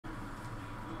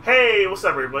Hey, what's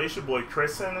up everybody? It's your boy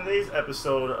Chris, and in today's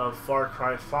episode of Far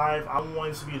Cry 5, I'm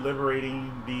going to be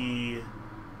liberating the,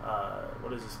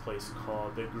 what is this place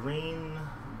called? The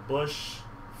Green-Busch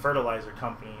Fertilizer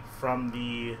Company from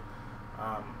the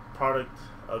Product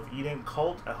of Eden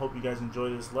cult. I hope you guys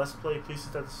enjoy this Let's Play. Please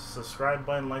hit that subscribe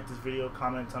button, like this video,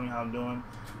 comment, tell me how I'm doing,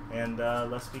 and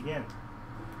let's begin.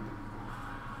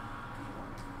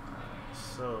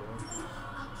 So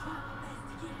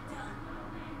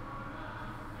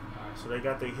they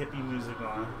got the hippie music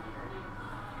on.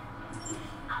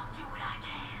 I'll do what I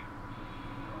can.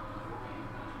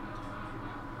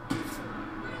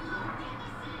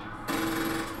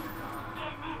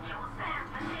 Get into a better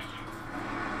position.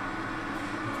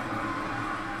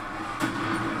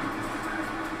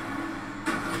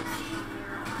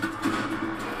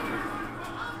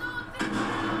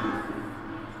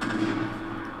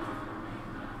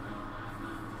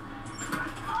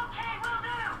 Okay, will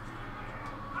do.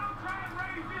 I'll try and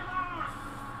raise the alarm.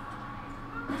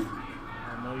 I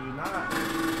know you're not.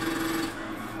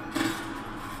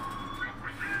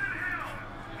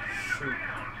 Shoot.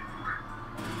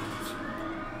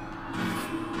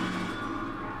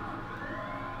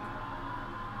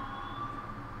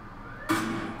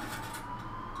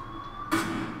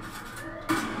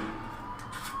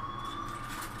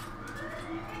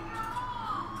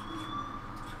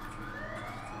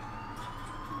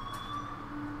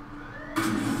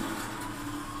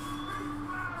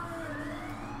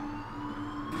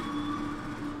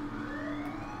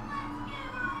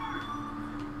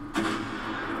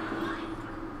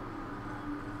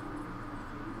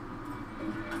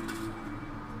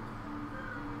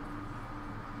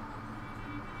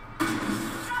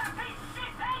 Got a piece of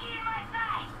shit hanging in my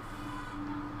sight.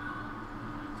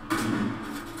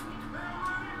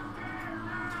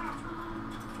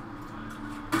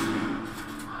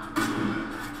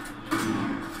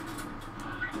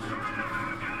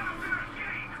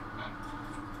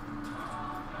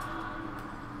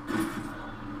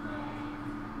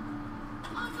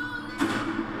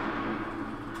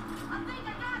 I think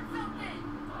I got something.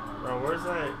 Bro, where's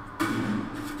that?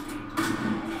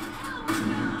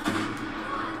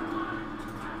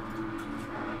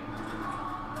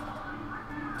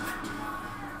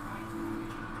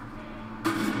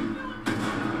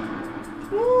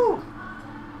 Woo!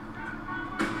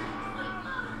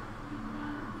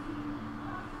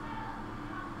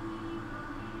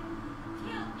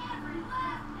 Kill every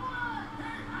last one.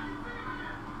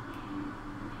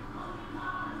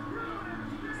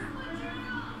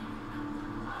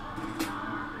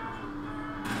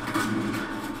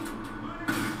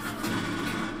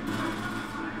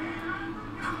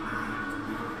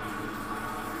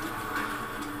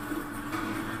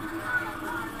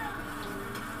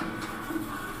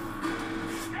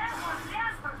 That one's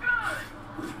down for good.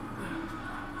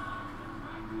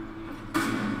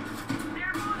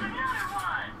 There goes another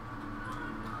one.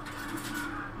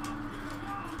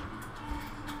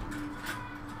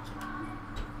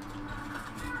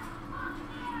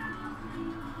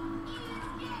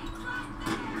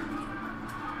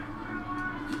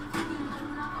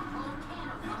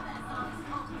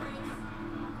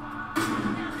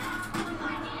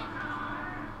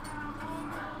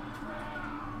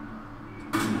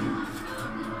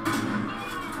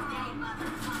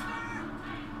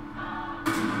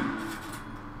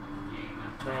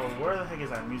 Bro, where the heck is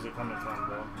that music coming from,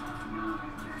 bro?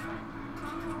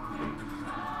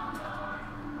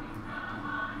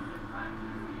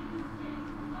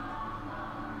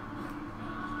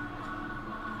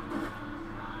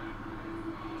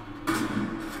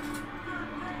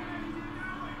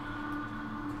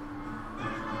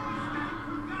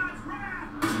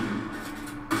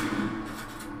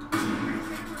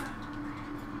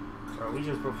 Bro, we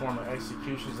just performing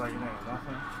executions like it ain't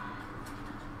nothing.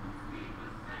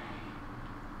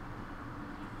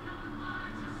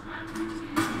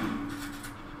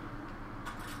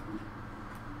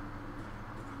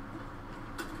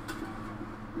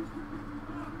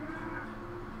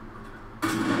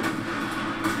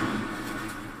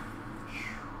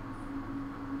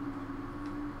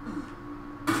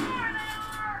 There they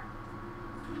are.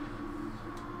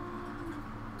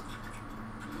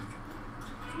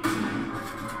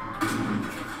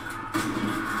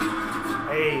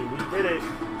 Hey, we did it.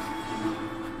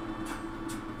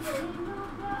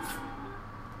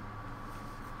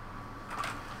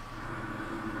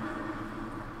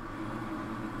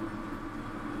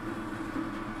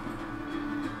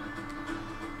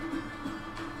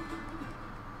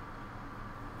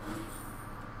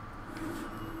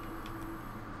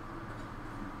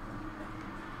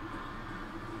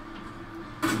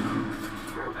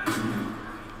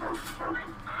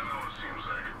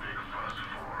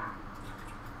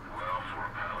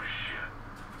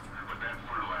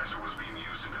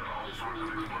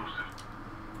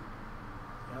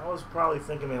 probably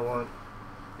thinking they weren't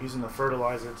using the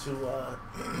fertilizer to,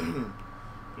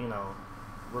 you know,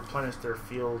 replenish their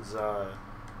field's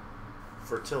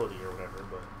fertility or whatever.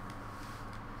 But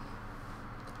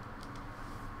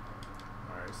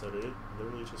all right, so did it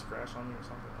literally just crash on me or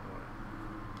something? Or what?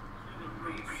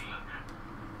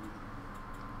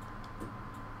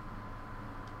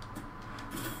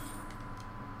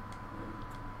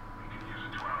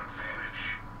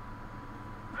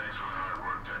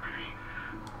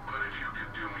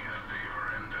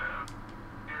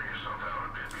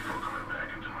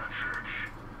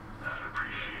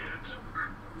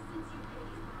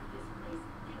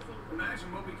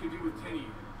 Imagine what we could do with 10 of you.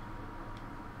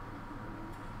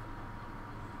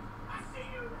 I see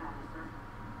you, officer.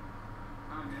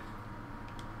 On it.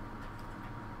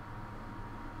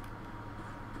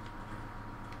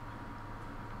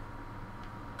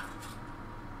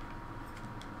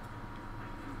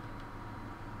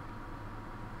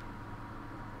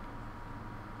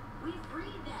 We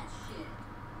freed that shit.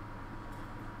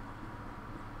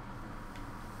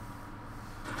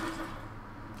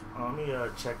 Let me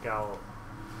check out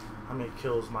how many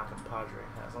kills my compadre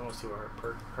has. I want to see what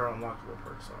her unlockable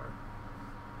perks are.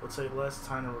 Will take less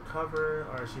time to recover.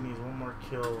 Alright, she needs one more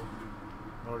kill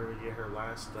in order to get her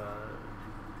last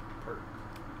perk.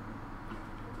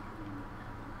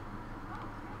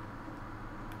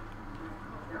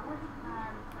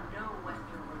 No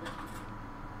Western religion.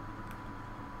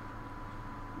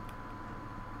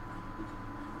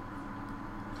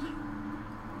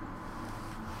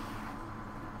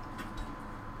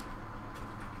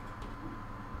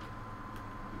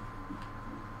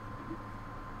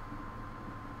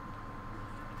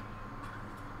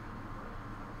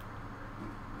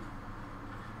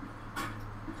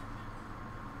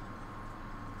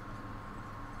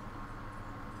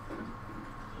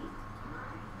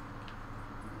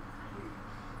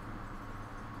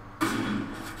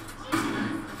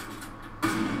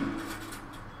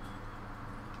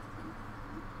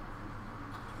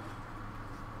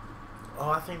 Oh,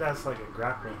 I think that's like a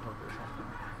grappling hook or something.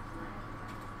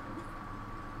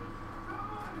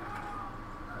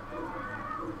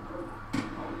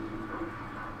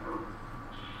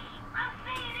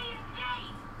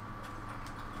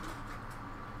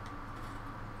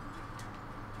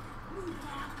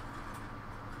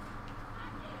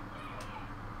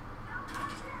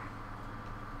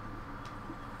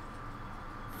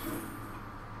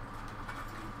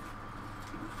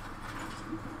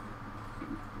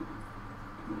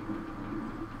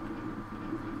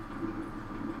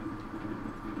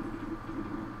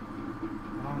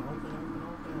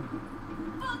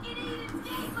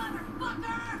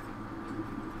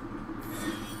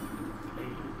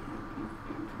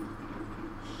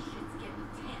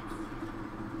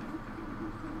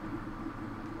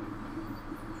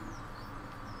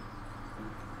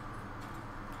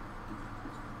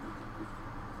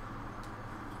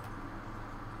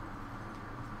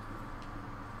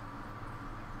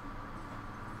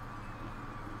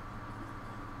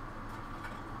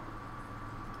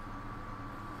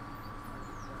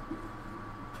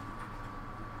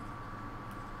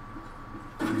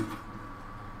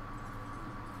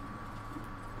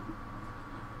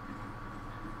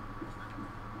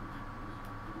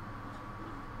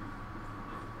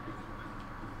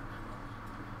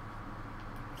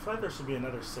 I feel like there should be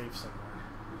another safe somewhere.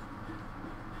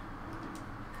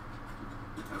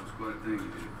 That was quite a thing if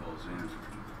it falls in.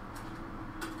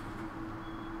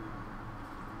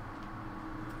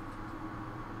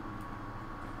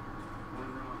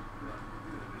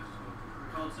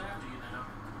 Cult's after you now.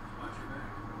 Watch your back.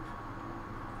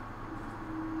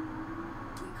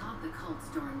 We caught the cult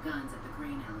storing guns at the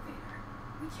grain elevator.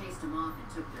 We chased them off and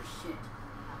took their shit.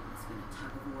 It's been a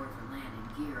tug of war for land and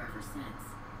gear ever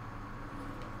since.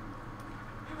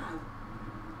 Hello.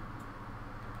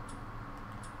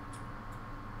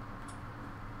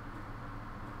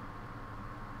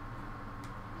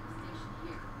 Station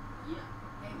here. Yeah.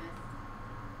 Hey, miss.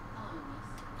 Hello, miss.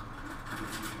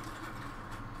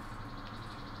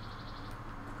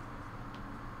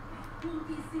 Won't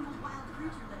be a single wild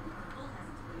creature left if the cult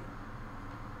hasn't split.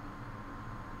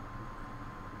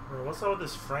 Bro, what's up with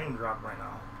this frame drop right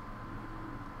now?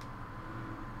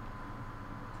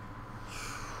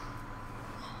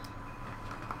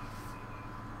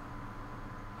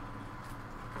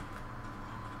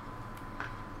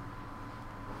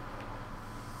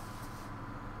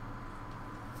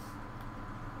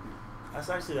 That's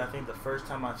actually, I think, the first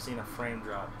time I've seen a frame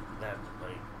drop that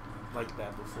like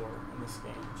that before in this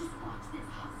game. Just watch this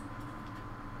hustle.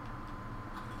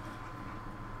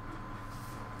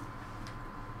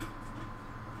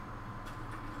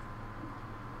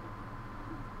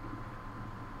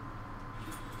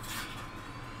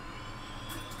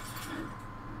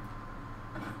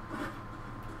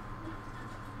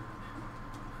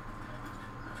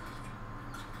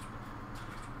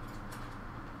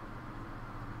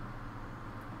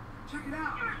 Check it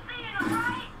out. You're seeing them,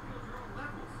 right?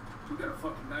 We got a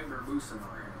fucking nightmare moose on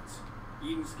our hands.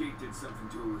 Eden's Gate did something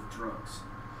to it with drugs.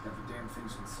 That the damn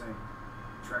thing's insane.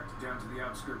 Tracked it down to the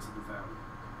outskirts of the valley.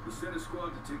 We sent a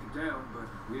squad to take it down, but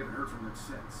we haven't heard from it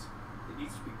since. It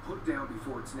needs to be put down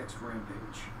before its next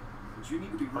rampage. But you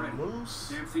need to be ready. Moose?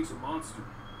 Damn thing's a monster.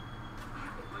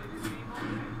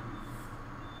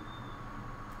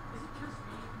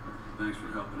 Thanks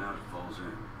for helping out at Falls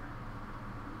End.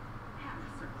 Yeah, I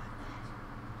survived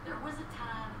that. There was a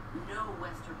time no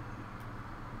Western.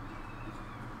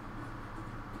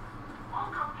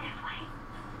 We'll go this way.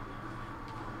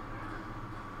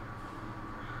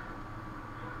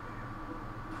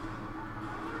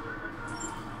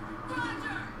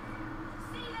 Roger!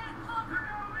 See that fucker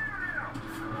down there now?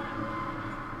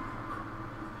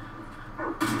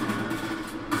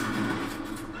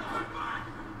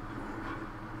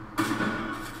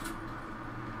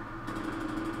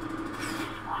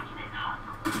 Watch this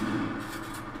hustle.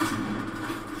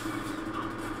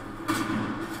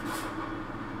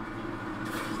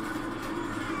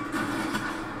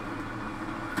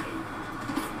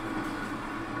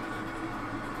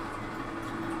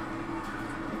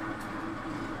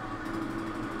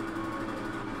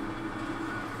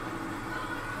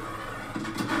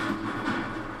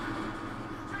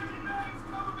 Taking names,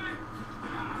 cover me!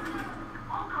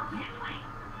 We'll go this way.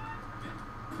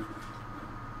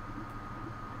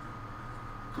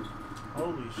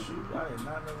 Holy shoot, I did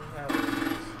not know we had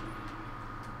those.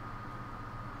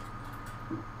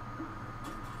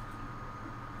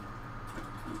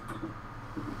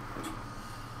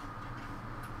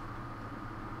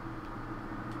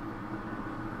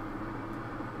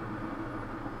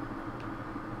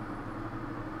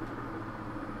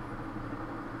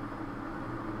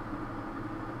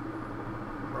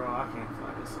 Bro, I can't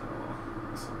fly this at all.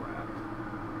 It's a wrap.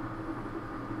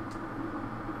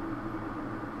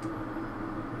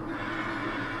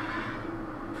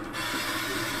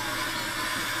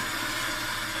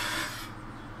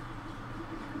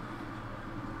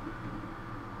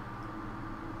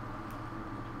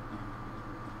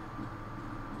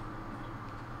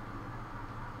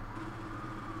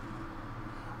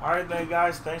 Alright then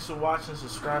guys, thanks for watching.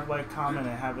 Subscribe, like, comment,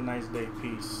 and have a nice day.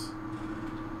 Peace.